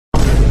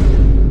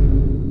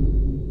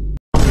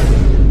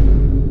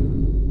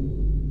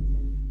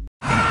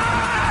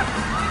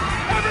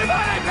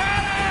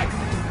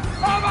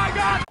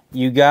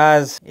You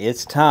guys,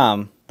 it's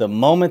time. The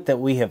moment that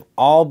we have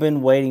all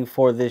been waiting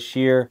for this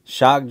year,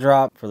 shock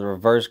drop for the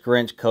reverse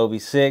Grinch Kobe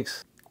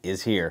 6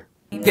 is here.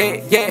 Yeah,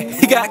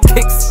 he got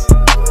kicks.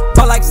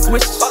 Fall like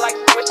swish.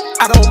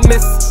 I don't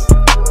miss.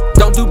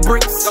 Don't do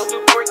bricks.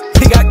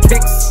 He got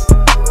kicks.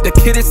 The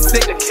kid is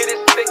sick.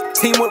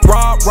 Team with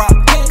raw,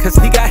 cause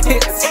he got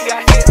hits. He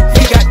got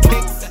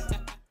kicks.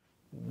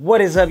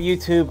 What is up,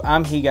 YouTube?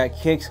 I'm He Got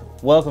Kicks.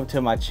 Welcome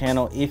to my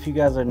channel. If you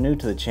guys are new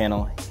to the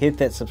channel, hit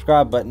that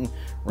subscribe button,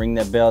 ring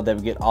that bell that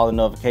we get all the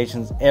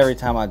notifications every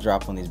time I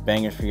drop one of these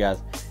bangers for you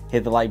guys.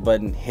 Hit the like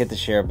button, hit the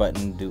share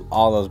button, do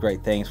all those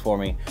great things for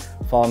me.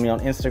 Follow me on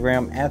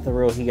Instagram at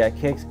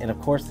therealhegotkickz, and of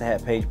course the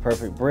hat page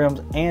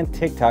Perfectbrimz, and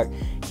TikTok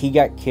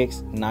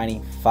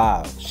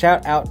HeGotKicks95.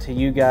 Shout out to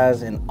you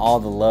guys and all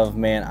the love,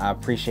 man. I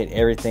appreciate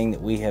everything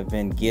that we have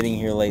been getting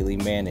here lately,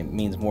 man. It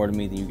means more to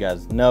me than you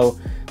guys know.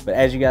 But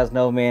as you guys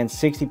know, man,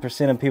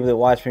 60% of people that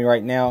watch me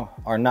right now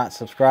are not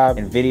subscribed.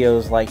 And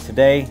videos like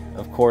today,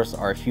 of course,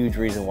 are a huge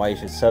reason why you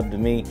should sub to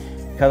me.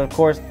 Because, of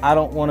course, I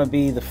don't want to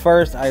be the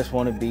first. I just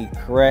want to be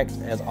correct.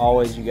 As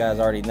always, you guys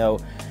already know,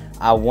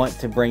 I want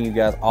to bring you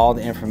guys all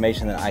the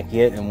information that I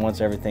get. And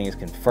once everything is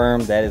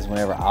confirmed, that is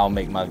whenever I'll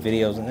make my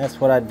videos. And that's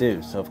what I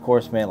do. So, of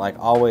course, man, like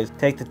always,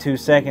 take the 2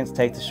 seconds,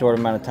 take the short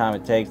amount of time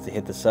it takes to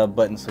hit the sub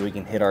button so we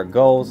can hit our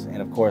goals.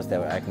 And, of course,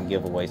 that way I can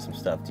give away some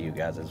stuff to you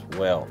guys as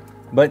well.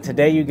 But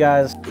today, you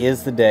guys,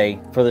 is the day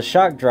for the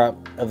shock drop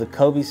of the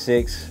Kobe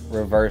 6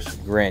 Reverse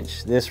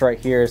Grinch. This right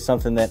here is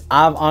something that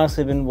I've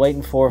honestly been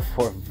waiting for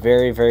a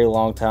very, very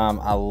long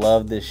time. I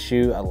love this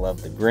shoe. I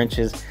love the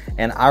Grinches.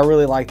 And I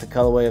really like the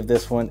colorway of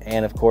this one.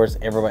 And of course,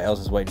 everybody else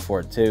is waiting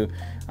for it too.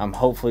 I'm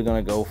hopefully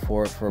going to go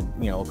for it for,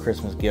 you know, a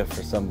Christmas gift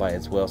for somebody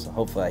as well. So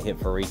hopefully I hit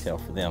for retail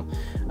for them.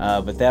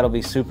 But that'll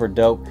be super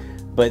dope.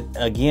 But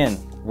again,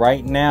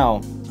 right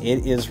now,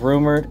 it is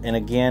rumored. And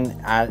again,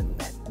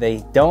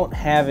 they don't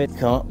have it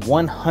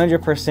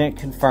 100%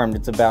 confirmed.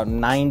 It's about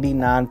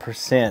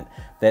 99%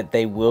 that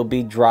they will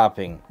be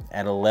dropping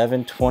at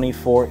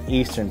 11:24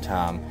 Eastern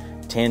Time,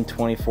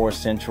 10:24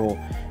 Central,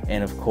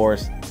 and of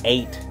course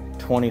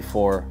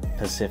 8:24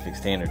 Pacific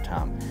Standard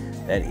Time.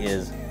 That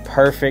is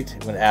perfect.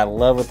 I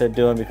love what they're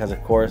doing because,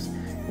 of course,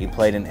 he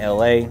played in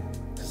LA,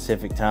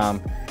 Pacific Time,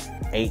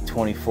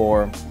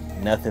 8:24.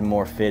 Nothing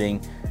more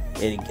fitting.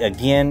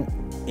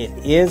 It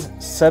is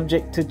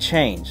subject to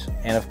change,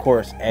 and of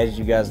course, as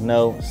you guys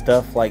know,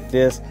 stuff like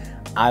this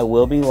I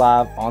will be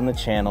live on the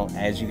channel,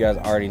 as you guys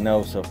already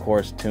know. So of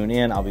course, tune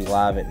in. I'll be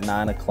live at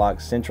 9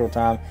 o'clock Central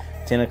Time,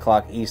 10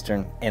 o'clock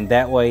Eastern, and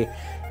that way,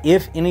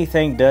 if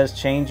anything does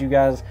change, you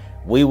guys,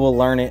 we will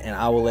learn it, and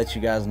I will let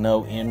you guys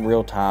know in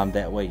real time.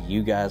 That way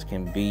you guys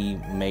can be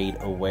made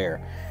aware.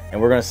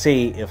 And we're going to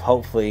see if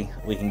hopefully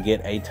we can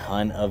get a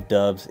ton of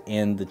dubs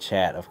in the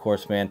chat. Of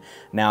course, man.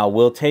 Now, I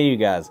will tell you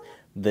guys,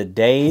 the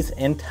days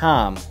and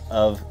time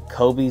of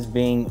Kobe's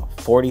being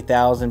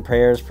 40,000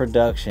 pairs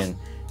production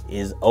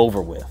is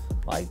over with.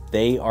 Like,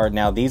 they are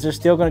now, these are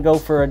still going to go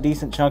for a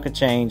decent chunk of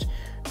change.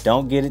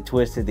 Don't get it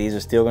twisted. These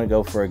are still going to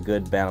go for a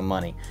good amount of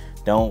money.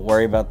 Don't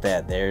worry about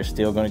that. They're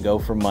still going to go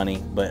for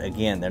money. But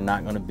again, they're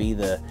not going to be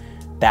the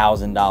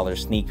 $1,000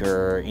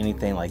 sneaker or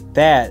anything like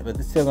that. But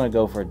they're still going to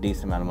go for a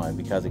decent amount of money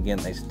because, again,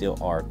 they still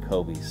are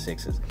Kobe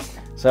 6s.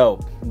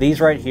 So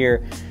these right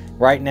here,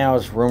 right now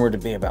is rumored to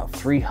be about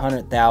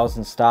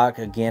 300,000 stock.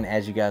 Again,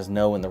 as you guys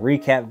know, in the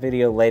recap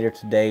video later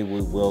today,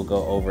 we will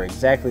go over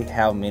exactly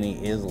how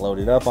many is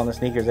loaded up on the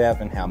sneakers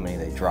app and how many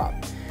they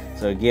dropped.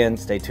 So again,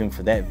 stay tuned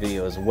for that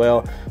video as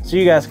well, so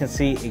you guys can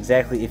see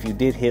exactly if you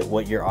did hit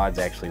what your odds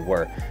actually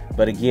were.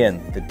 But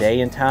again, the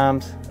day and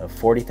times of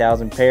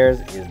 40,000 pairs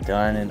is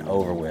done and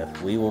over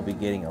with. We will be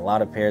getting a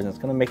lot of pairs, and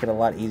it's going to make it a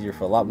lot easier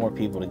for a lot more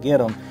people to get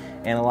them,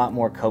 and a lot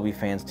more Kobe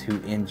fans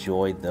to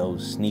enjoy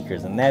those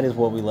sneakers. And that is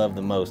what we love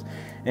the most.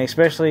 And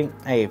especially,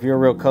 hey, if you're a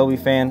real Kobe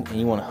fan and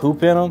you want to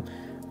hoop in them,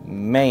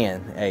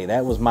 man, hey,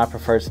 that was my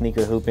preferred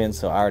sneaker to hoop in,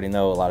 so I already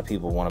know a lot of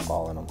people want to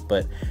ball in them.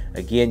 But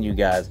again, you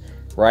guys,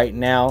 right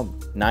now,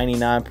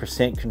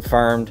 99%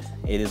 confirmed,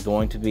 it is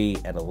going to be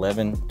at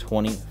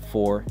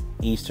 11:24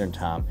 Eastern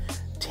Time,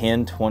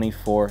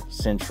 10:24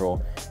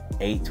 Central,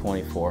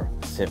 8:24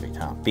 Pacific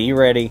Time. Be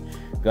ready.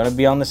 Going to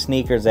be on the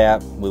sneakers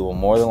app. We will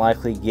more than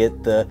likely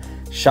get the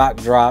shock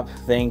drop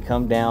thing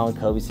come down,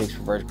 Kobe 6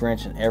 Reverse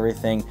Grinch and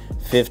everything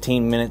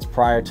 15 minutes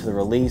prior to the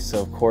release.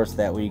 So of course,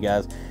 that way you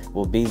guys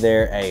will be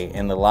there. Hey,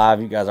 in the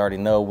live, you guys already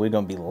know we're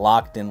going to be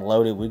locked and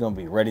loaded. We're going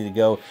to be ready to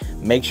go.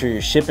 Make sure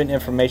your shipping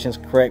information is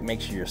correct. Make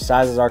sure your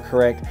sizes are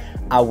correct.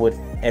 I would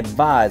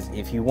advise,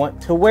 if you want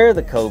to wear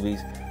the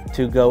Kobe's,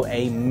 to go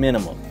a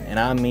minimum, and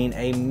I mean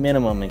a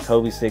minimum in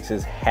Kobe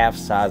 6's half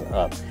size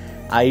up.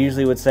 I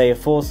usually would say a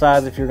full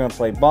size if you're going to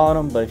play ball in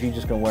them, but if you're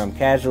just going to wear them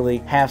casually,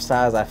 half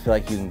size I feel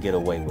like you can get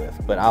away with.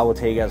 But I will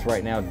tell you guys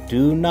right now,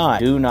 do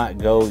not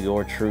go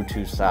your true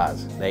to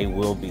size. They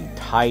will be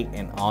tight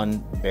and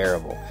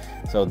unbearable.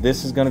 So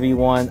this is going to be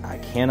one. I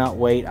cannot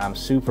wait. I'm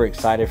super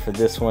excited for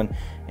this one.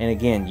 And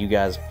again, you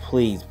guys,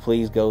 please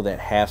go that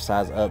half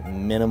size up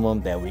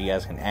minimum, that way you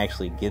guys can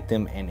actually get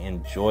them and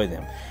enjoy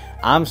them.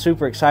 I'm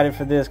super excited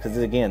for this because,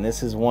 again,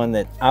 this is one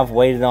that I've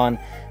waited on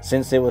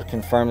since it was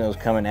confirmed it was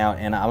coming out.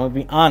 And I'm going to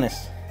be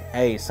honest,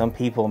 hey, some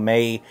people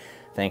may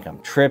think I'm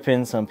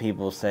tripping. Some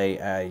people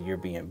say you're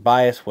being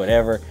biased,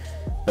 whatever.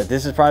 But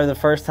this is probably the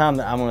first time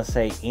that I'm going to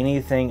say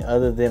anything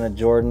other than a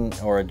Jordan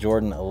or a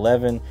Jordan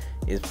 11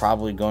 is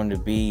probably going to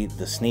be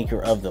the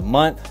sneaker of the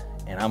month.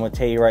 And I'm going to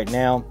tell you right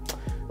now,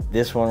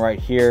 this one right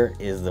here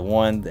is the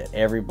one that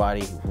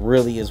everybody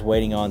really is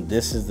waiting on.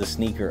 This is the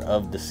sneaker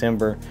of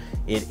December.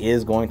 It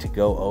is going to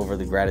go over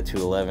the Gratitude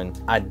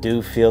 11. I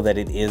do feel that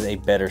it is a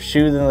better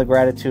shoe than the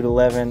Gratitude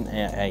 11.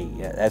 And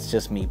that's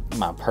just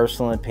my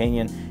personal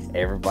opinion.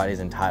 Everybody's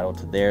entitled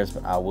to theirs,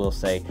 but I will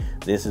say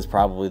this is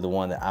probably the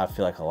one that I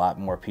feel like a lot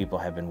more people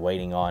have been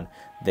waiting on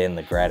than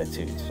the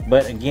Gratitudes.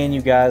 But again,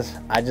 you guys,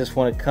 I just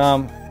want to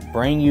come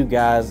bring you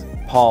guys,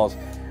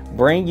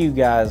 bring you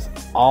guys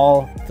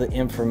all the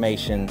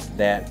information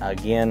that,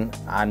 again,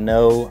 I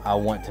know I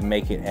want to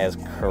make it as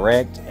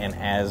correct and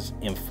as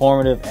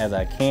informative as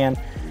I can.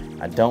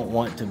 I don't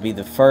want to be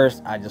the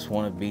first, I just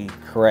want to be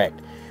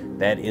correct.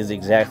 That is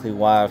exactly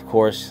why, of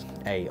course,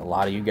 hey, a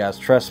lot of you guys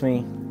trust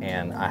me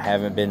and I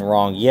haven't been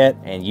wrong yet,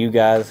 and you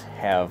guys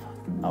have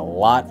a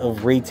lot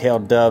of retail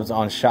dubs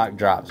on shock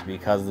drops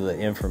because of the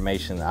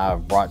information that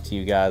I've brought to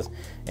you guys,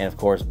 and of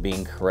course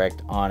being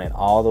correct on it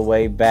all the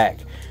way back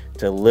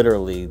to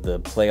literally the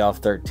playoff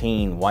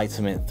 13, white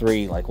cement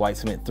 3. Like white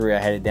cement 3, I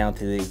had it down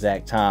to the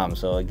exact time.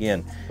 So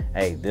again,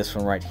 hey, this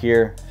one right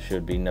here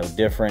should be no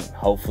different.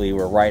 Hopefully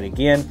we're right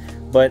again,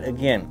 but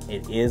again,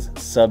 it is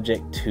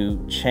subject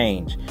to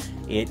change.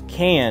 It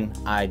can,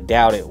 I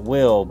doubt it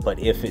will, but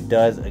if it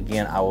does,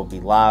 again, I will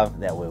be live.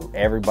 That way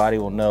everybody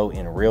will know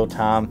in real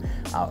time.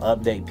 I'll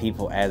update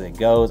people as it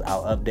goes.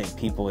 I'll update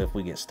people if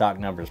we get stock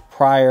numbers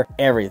prior,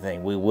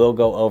 everything. We will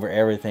go over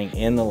everything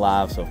in the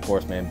live. So of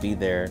course, man, be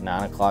there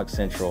 9 o'clock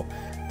Central,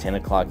 10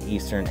 o'clock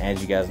Eastern.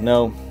 As you guys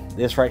know,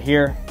 this right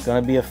here,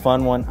 gonna be a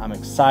fun one. I'm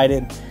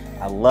excited.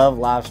 I love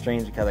live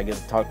streams because I get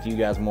to talk to you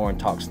guys more and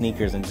talk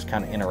sneakers and just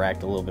kind of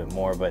interact a little bit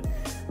more. But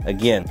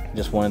again,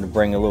 just wanted to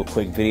bring a little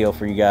quick video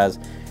for you guys.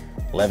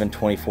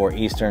 11:24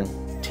 Eastern,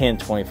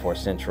 10:24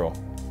 Central,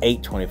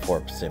 8:24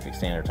 Pacific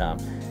Standard Time.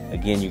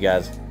 Again, you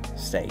guys,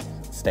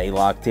 stay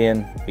locked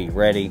in, be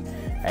ready.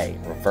 Hey,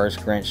 reverse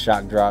Grinch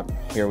shock drop,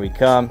 here we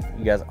come.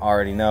 You guys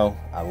already know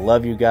I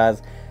love you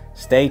guys.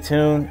 Stay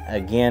tuned.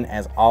 Again,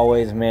 as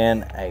always,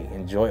 man, hey,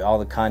 enjoy all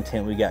the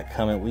content we got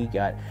coming. We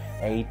got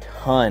a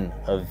ton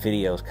of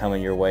videos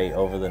coming your way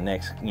over the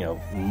next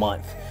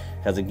month,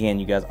 because again,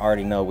 you guys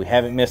already know we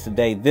haven't missed a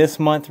day this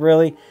month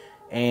really.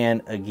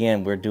 And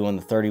again, we're doing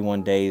the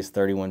 31 days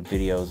 31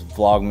 videos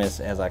vlogmas,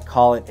 as I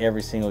call it,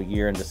 every single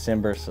year in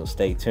December. So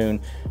stay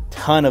tuned.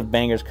 Ton of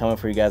bangers coming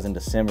for you guys in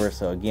December.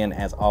 So again,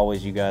 as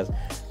always, you guys,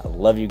 I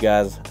love you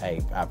guys.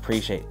 Hey, I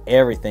appreciate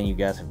everything you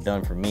guys have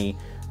done for me.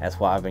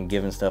 That's why I've been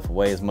giving stuff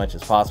away as much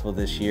as possible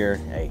this year.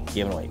 Hey,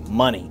 giving away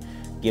money,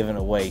 giving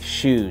away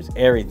shoes,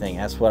 everything.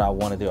 That's what I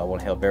want to do. I want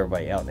to help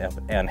everybody out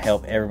and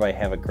help everybody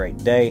have a great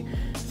day.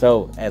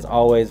 So as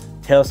always,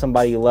 tell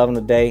somebody you love them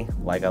today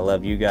like I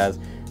love you guys.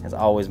 As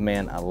always,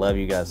 man, I love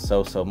you guys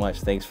so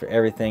much. Thanks for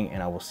everything,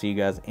 and I will see you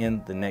guys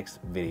in the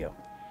next video.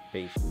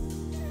 Peace.